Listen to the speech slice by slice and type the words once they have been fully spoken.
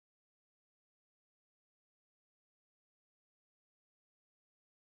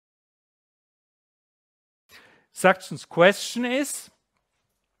Sugden's question is,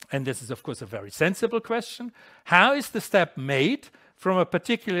 and this is of course a very sensible question, how is the step made from a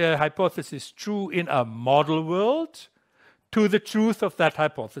particular hypothesis true in a model world to the truth of that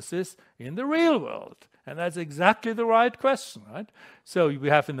hypothesis in the real world? And that's exactly the right question, right? So we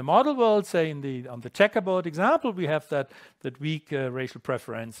have in the model world, say on the checkerboard example, we have that weak racial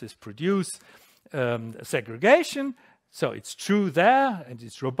preferences produce segregation. So it's true there, and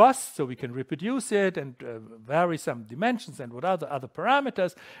it's robust, so we can reproduce it and vary some dimensions and what other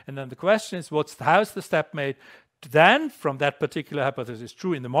parameters. And then the question is, how's the step made then from that particular hypothesis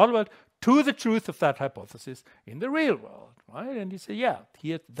true in the model world to the truth of that hypothesis in the real world, right? And you say, yeah,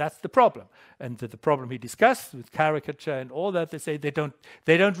 here that's the problem. And the problem he discussed with caricature and all that, they say they don't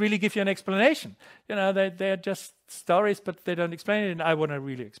really give you an explanation. You know, they're just stories, but they don't explain it, and I want to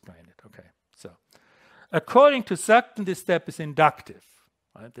really explain it. Okay, so according to Sugden, this step is inductive.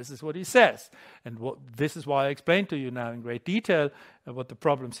 Right? This is what he says. And this is why I explained to you now in great detail what the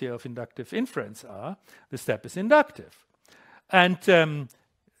problems here of inductive inference are. The step is inductive. And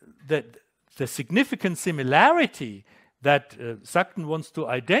the significant similarity that Sugden wants to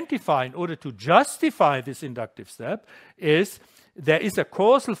identify in order to justify this inductive step is there is a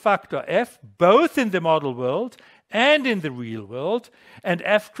causal factor F both in the model world and in the real world, and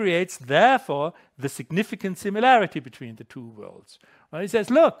F creates, therefore, the significant similarity between the two worlds. Well, he says,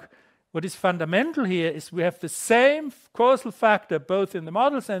 look, what is fundamental here is we have the same causal factor both in the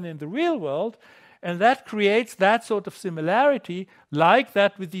models and in the real world, and that creates that sort of similarity, like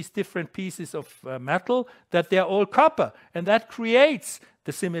that with these different pieces of metal, that they're all copper. And that creates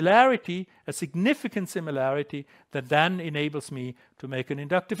the similarity, a significant similarity, that then enables me to make an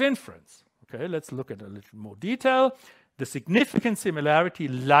inductive inference. Okay, let's look at a little more detail. The significant similarity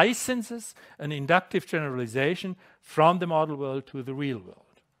licenses an inductive generalization from the model world to the real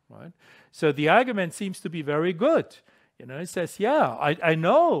world. Right? So the argument seems to be very good. You know, it says, yeah, I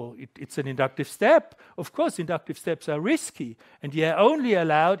know it's an inductive step. Of course, inductive steps are risky, and they are only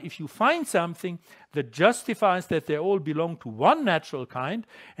allowed if you find something that justifies that they all belong to one natural kind,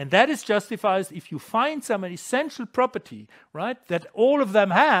 and that is justified if you find some essential property, right, that all of them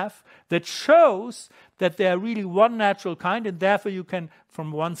have, that shows that they are really one natural kind, and therefore you can,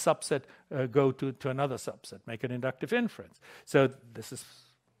 from one subset, go to another subset, make an inductive inference. So this is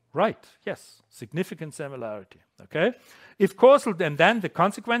right, yes, significant similarity, okay? If causal, and then the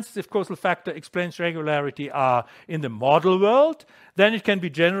consequences, if causal factor explains regularity R in the model world, then it can be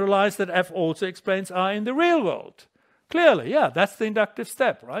generalized that F also explains R in the real world. Clearly, yeah, that's the inductive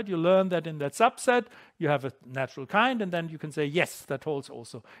step, right? You learn that in that subset, you have a natural kind, and then you can say, yes, that holds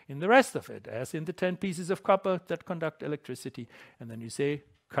also in the rest of it, as in the 10 pieces of copper that conduct electricity, and then you say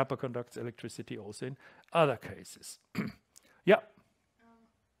copper conducts electricity also in other cases. Yeah.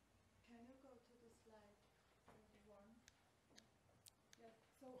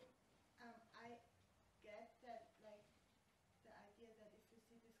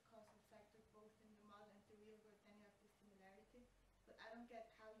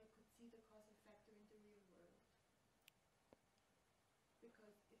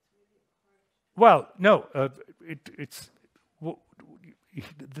 Well, no,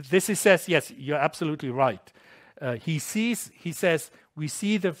 this he says, yes, you're absolutely right. He says, we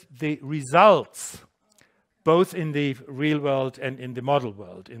see the results both in the real world and in the model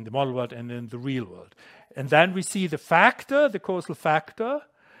world, and in the real world. And then we see the factor, the causal factor,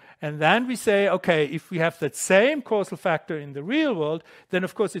 and then we say, okay, if we have that same causal factor in the real world, then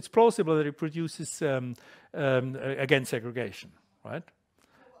of course it's plausible that it produces, again, segregation, right?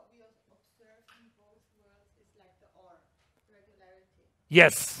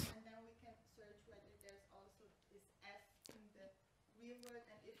 Yes. And then we can search whether there's also this F in the real world,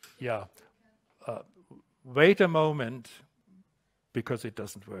 and if yeah. Wait a moment, because it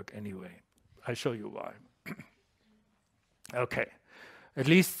doesn't work anyway. I'll show you why. Okay. At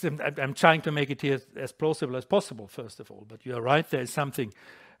least I'm trying to make it here as plausible as possible, first of all. But you're right, there is something,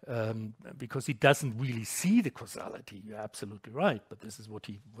 because he doesn't really see the causality. You're absolutely right, but this is what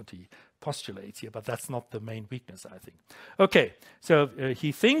he postulates here. But that's not the main weakness, I think. Okay, so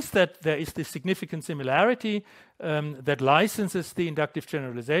he thinks that there is this significant similarity that licenses the inductive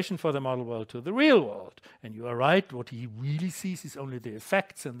generalization for the model world to the real world. And you are right, what he really sees is only the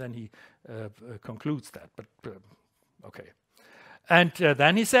effects, and then he concludes that. But okay. And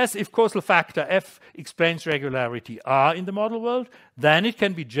then he says, if causal factor F explains regularity R in the model world, then it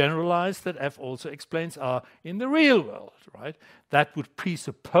can be generalized that F also explains R in the real world, right? That would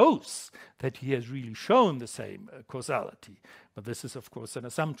presuppose that he has really shown the same causality. But this is, of course, an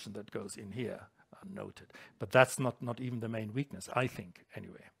assumption that goes in here, unnoted. But that's not even the main weakness, I think,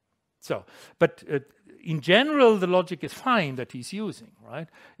 anyway. So, but in general, the logic is fine that he's using, right?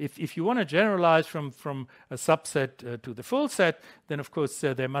 If you want to generalize from a subset to the full set, then of course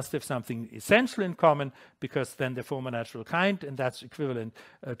they must have something essential in common, because then they form a natural kind, and that's equivalent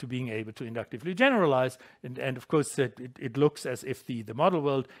to being able to inductively generalize. And of course, it looks as if the model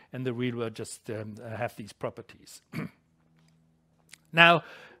world and the real world just have these properties. Now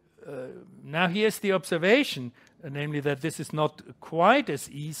here's the observation, namely that this is not quite as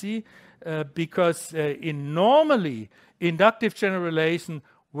easy, because normally inductive generalization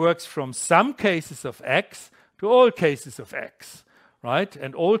works from some cases of X to all cases of X, right?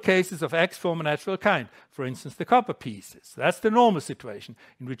 And all cases of X form a natural kind. For instance, the copper pieces. That's the normal situation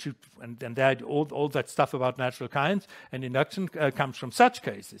in which you, and there all that stuff about natural kinds and induction comes from such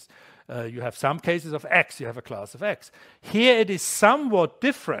cases. You have some cases of X, you have a class of X. Here it is somewhat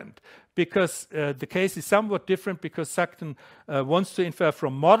different, because the case is somewhat different because Sugden wants to infer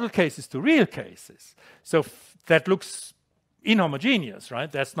from model cases to real cases. So that looks inhomogeneous,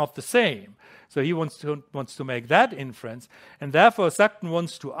 right? That's not the same. So he wants to make that inference, and therefore Sugden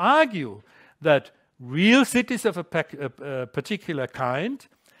wants to argue that real cities of a particular kind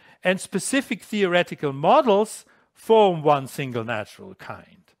and specific theoretical models form one single natural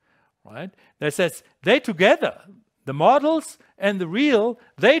kind. Right? That says they together, the models and the real,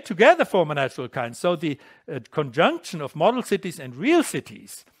 they together form a natural kind. So the conjunction of model cities and real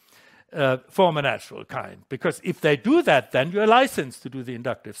cities form a natural kind. Because if they do that, then you're licensed to do the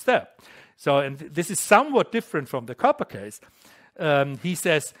inductive step. So, and this is somewhat different from the copper case. He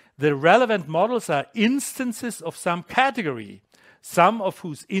says the relevant models are instances of some category, some of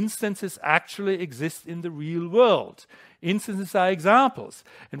whose instances actually exist in the real world. Instances are examples.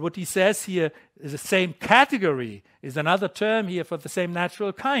 And what he says here is the same category is another term here for the same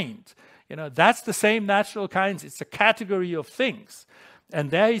natural kind. You know, that's the same natural kinds. It's a category of things.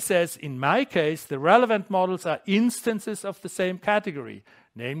 And there he says, in my case, the relevant models are instances of the same category,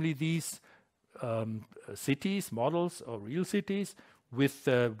 namely these cities, models, or real cities with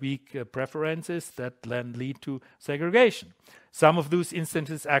weak preferences that then lead to segregation. Some of those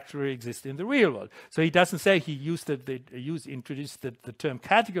instances actually exist in the real world. So he doesn't say he introduced the term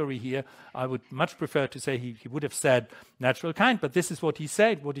category here. I would much prefer to say he would have said natural kind, but this is what he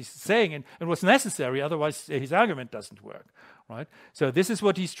said, what he's saying, and what's necessary, otherwise his argument doesn't work, right? So this is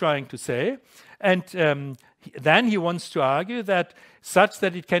what he's trying to say. And then he wants to argue that such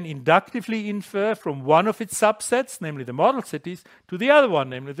that it can inductively infer from one of its subsets, namely the model cities, to the other one,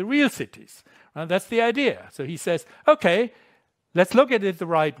 namely the real cities. That's the idea. So he says, okay, let's look at it the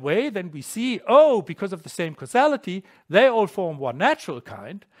right way. Then we see, oh, because of the same causality, they all form one natural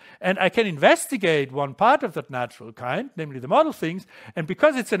kind. And I can investigate one part of that natural kind, namely the model things. And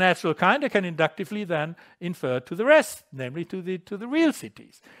because it's a natural kind, I can inductively then infer to the rest, namely to the real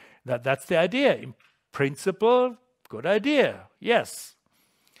cities. That's the idea. In principle, good idea, yes.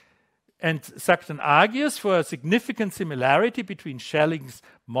 And Sugden argues for a significant similarity between Schelling's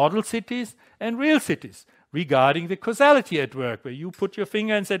model cities and real cities regarding the causality at work, where you put your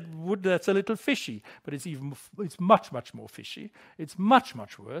finger and said, "Wood, that's a little fishy," but it's much, much more fishy. It's much,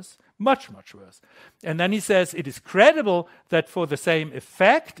 much worse, much, much worse. And then he says it is credible that for the same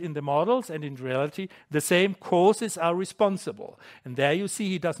effect in the models and in reality, the same causes are responsible. And there you see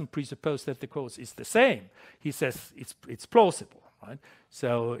he doesn't presuppose that the cause is the same. He says it's plausible. Right?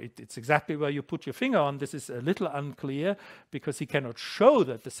 So it's exactly where you put your finger on. This is a little unclear because he cannot show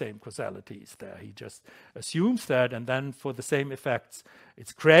that the same causality is there. He just assumes that, and then for the same effects,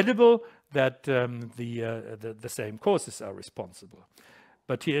 it's credible that the same causes are responsible.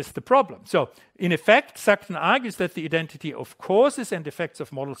 But here's the problem. So, in effect, Sugden argues that the identity of causes and effects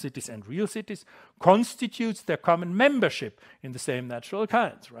of model cities and real cities constitutes their common membership in the same natural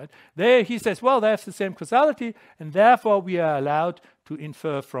kinds, right? There he says, well, they have the same causality, and therefore we are allowed to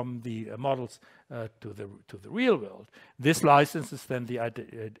infer from the models to the real world. This licenses then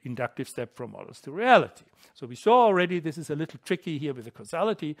the inductive step from models to reality. So we saw already this is a little tricky here with the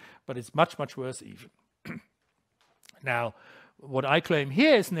causality, but it's much, much worse even. Now, what I claim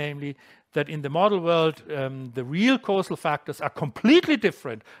here is namely that in the model world, the real causal factors are completely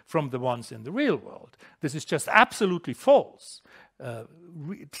different from the ones in the real world. This is just absolutely false.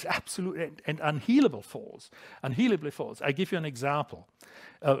 It's absolute and unhealably false. I give you an example.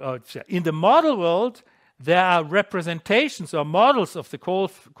 In the model world, there are representations or models of the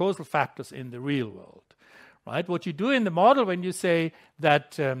causal factors in the real world. Right? What you do in the model when you say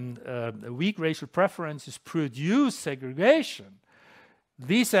that weak racial preferences produce segregation,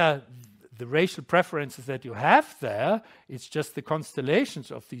 these are the racial preferences that you have there. It's just the constellations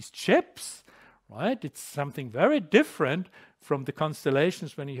of these chips, right? It's something very different from the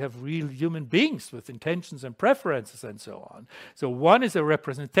constellations when you have real human beings with intentions and preferences and so on. So one is a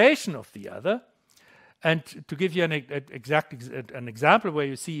representation of the other. And to give you an example where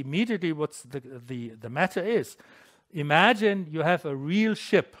you see immediately what the matter is, imagine you have a real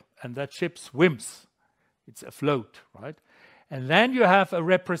ship and that ship swims. It's afloat, right? And then you have a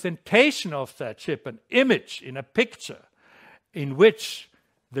representation of that ship, an image in a picture in which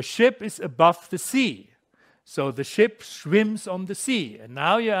the ship is above the sea. So the ship swims on the sea. And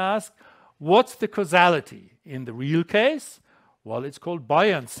now you ask, what's the causality? In the real case, well, it's called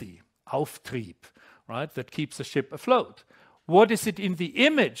buoyancy, Auftrieb, right? That keeps the ship afloat. What is it in the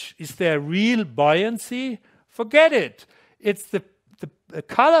image? Is there real buoyancy? Forget it. It's the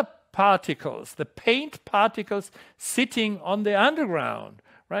color particles, the paint particles sitting on the underground,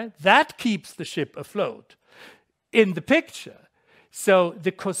 right? That keeps the ship afloat in the picture. So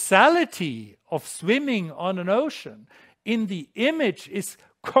the causality of swimming on an ocean in the image is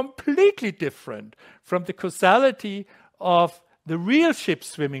completely different from the causality of the real ship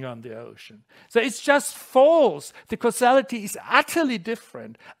swimming on the ocean. So it's just false. The causality is utterly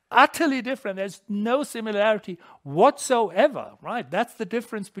different. Utterly different. There's no similarity whatsoever, right? That's the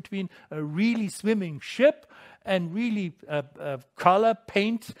difference between a really swimming ship and really color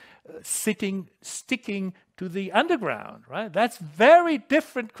paint sticking to the underground, right? That's very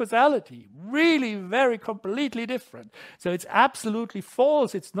different causality, really very completely different. So it's absolutely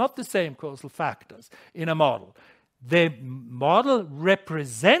false. It's not the same causal factors in a model. The model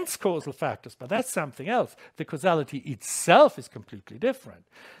represents causal factors, but that's something else. The causality itself is completely different.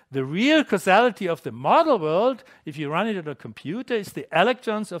 The real causality of the model world, if you run it on a computer, is the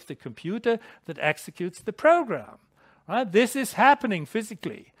electrons of the computer that executes the program. Right? This is happening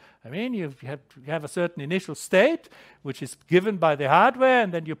physically. I mean, you have a certain initial state, which is given by the hardware,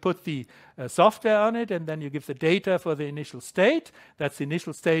 and then you put the software on it, and then you give the data for the initial state. That's the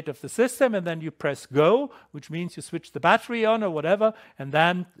initial state of the system, and then you press go, which means you switch the battery on or whatever, and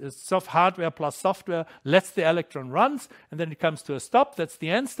then hardware plus software lets the electron runs, and then it comes to a stop. That's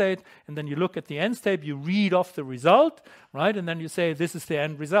the end state, and then you look at the end state, you read off the result, right, and then you say this is the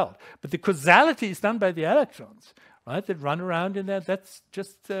end result. But the causality is done by the electrons. Right, that run around in there, that's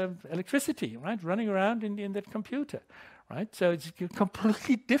just electricity, right, running around in that computer, right? So it's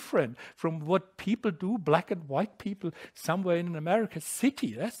completely different from what people do, black and white people somewhere in an American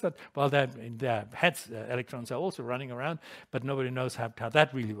city. That's not, well, in their heads, electrons are also running around, but nobody knows how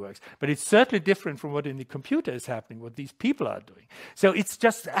that really works. But it's certainly different from what in the computer is happening, what these people are doing. So it's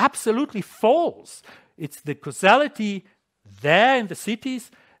just absolutely false. It's the causality there in the cities,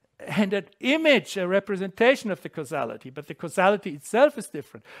 and an image, a representation of the causality, but the causality itself is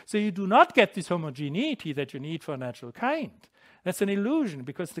different. So you do not get this homogeneity that you need for a natural kind. That's an illusion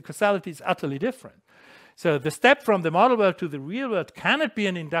because the causality is utterly different. So the step from the model world to the real world cannot be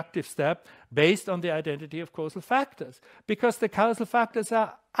an inductive step based on the identity of causal factors because the causal factors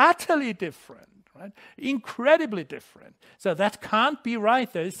are utterly different, right? Incredibly different. So that can't be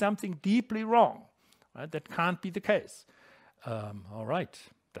right. There is something deeply wrong, right? That can't be the case. All right.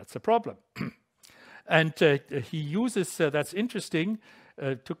 That's a problem. And he uses, that's interesting,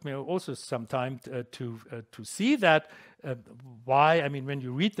 took me also some time to see that. Why? I mean, when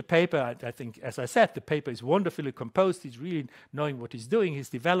you read the paper, I think, as I said, the paper is wonderfully composed. He's really knowing what he's doing. He's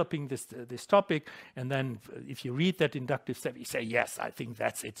developing this topic. And then if you read that inductive step, you say, yes, I think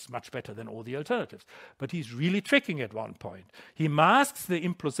it's much better than all the alternatives. But he's really tricking at one point. He masks the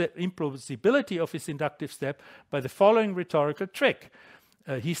implausibility of his inductive step by the following rhetorical trick.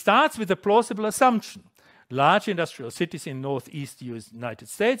 He starts with a plausible assumption. Large industrial cities in northeast United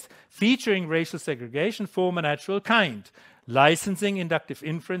States featuring racial segregation form a natural kind, licensing inductive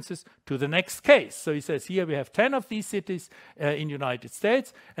inferences to the next case. So he says here we have 10 of these cities in United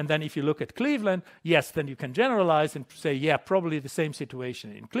States, and then if you look at Cleveland, yes, then you can generalize and say, yeah, probably the same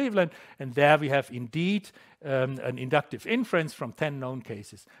situation in Cleveland, and there we have indeed an inductive inference from 10 known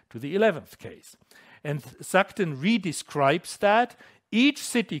cases to the 11th case. And Sugden redescribes that. Each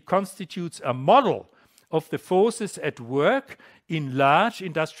city constitutes a model of the forces at work in large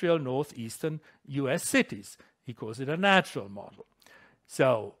industrial northeastern US cities. He calls it a natural model.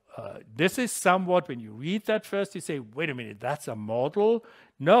 So this is somewhat, when you read that first, you say, wait a minute, that's a model?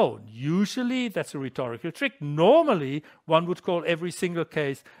 No, usually that's a rhetorical trick. Normally, one would call every single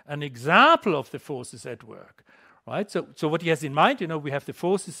case an example of the forces at work. right? So what he has in mind, we have the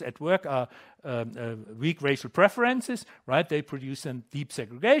forces at work are weak racial preferences, right? They produce a deep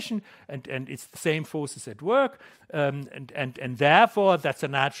segregation, and it's the same forces at work, and therefore that's a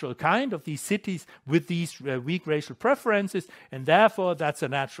natural kind of these cities with these weak racial preferences, and therefore that's a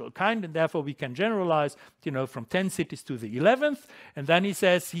natural kind, and therefore we can generalize, from 10 cities to the 11th. And then he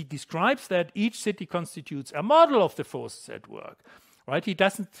says, he describes that each city constitutes a model of the forces at work, right? He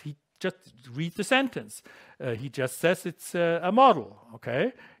just read the sentence. He just says it's a model,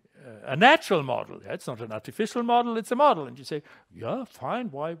 okay? A natural model. Yeah, it's not an artificial model, it's a model. And you say, yeah, fine,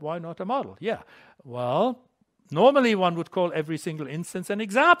 why not a model? Yeah, well, normally one would call every single instance an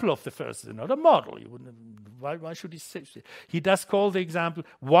example of the first, not a model. You wouldn't. Why should he say? He does call the example.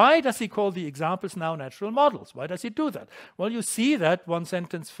 Why does he call the examples now natural models? Why does he do that? Well, you see that one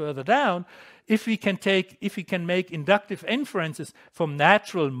sentence further down. If we can make inductive inferences from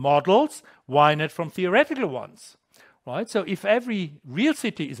natural models, why not from theoretical ones? Right? So if every real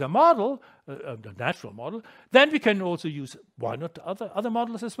city is a model, a natural model, then we can also use, why not other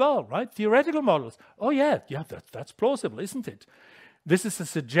models as well, right? Theoretical models. Oh yeah, that's plausible, isn't it? This is a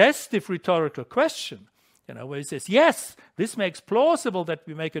suggestive rhetorical question, where he says, yes, this makes plausible that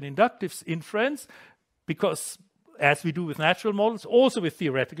we make an inductive inference because, as we do with natural models, also with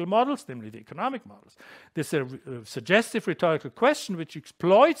theoretical models, namely the economic models. This is a suggestive rhetorical question which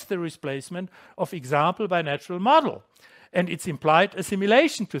exploits the replacement of example by natural model, and its implied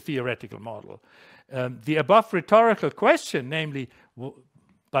assimilation to theoretical model. The above rhetorical question, namely,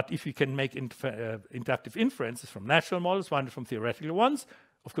 but if we can make inductive inferences from natural models, why not from theoretical ones?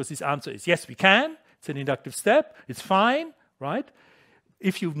 Of course, his answer is yes, we can. It's an inductive step. It's fine, right?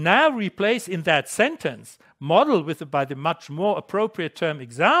 If you now replace in that sentence model by the much more appropriate term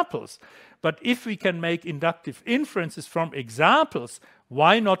examples, but if we can make inductive inferences from examples,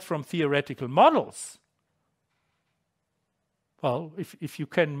 why not from theoretical models? Well, if you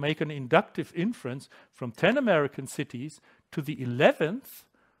can make an inductive inference from 10 American cities to the 11th,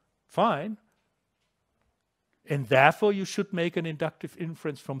 fine. And therefore you should make an inductive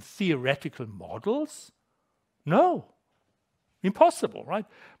inference from theoretical models? No. Impossible, right?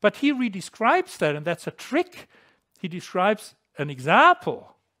 But he redescribes that, and that's a trick. He describes an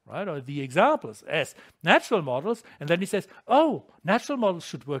example, right, or the examples as natural models, and then he says, oh, natural models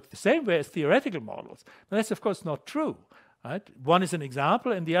should work the same way as theoretical models. Now, that's, of course, not true. Right? One is an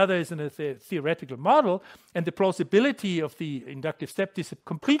example, and the other is a theoretical model, and the plausibility of the inductive step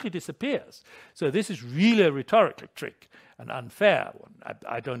completely disappears. So this is really a rhetorical trick, an unfair one.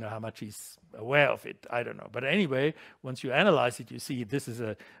 I don't know how much he's aware of it. I don't know. But anyway, once you analyze it, you see this is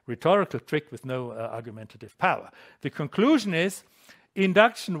a rhetorical trick with no argumentative power. The conclusion is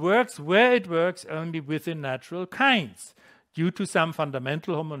induction works where it works only within natural kinds, due to some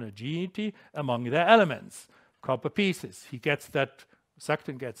fundamental homogeneity among their elements. Copper pieces. He gets that,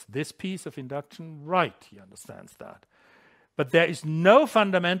 Sugden gets this piece of induction right. He understands that. But there is no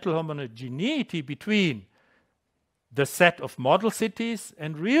fundamental homogeneity between the set of model cities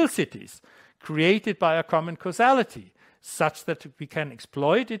and real cities created by a common causality, such that we can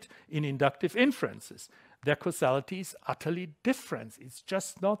exploit it in inductive inferences. Their causality is utterly different. It's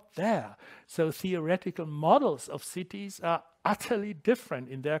just not there. So theoretical models of cities are utterly different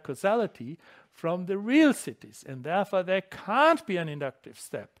in their causality from the real cities, and therefore there can't be an inductive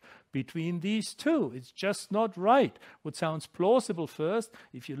step between these two. It's just not right. What sounds plausible first,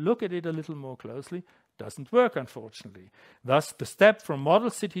 if you look at it a little more closely, doesn't work, unfortunately. Thus, the step from model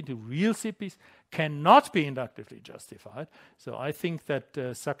city to real cities cannot be inductively justified. So I think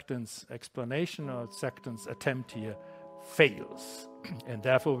that Sugden's explanation or Sugden's attempt here fails. And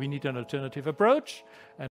therefore, we need an alternative approach. And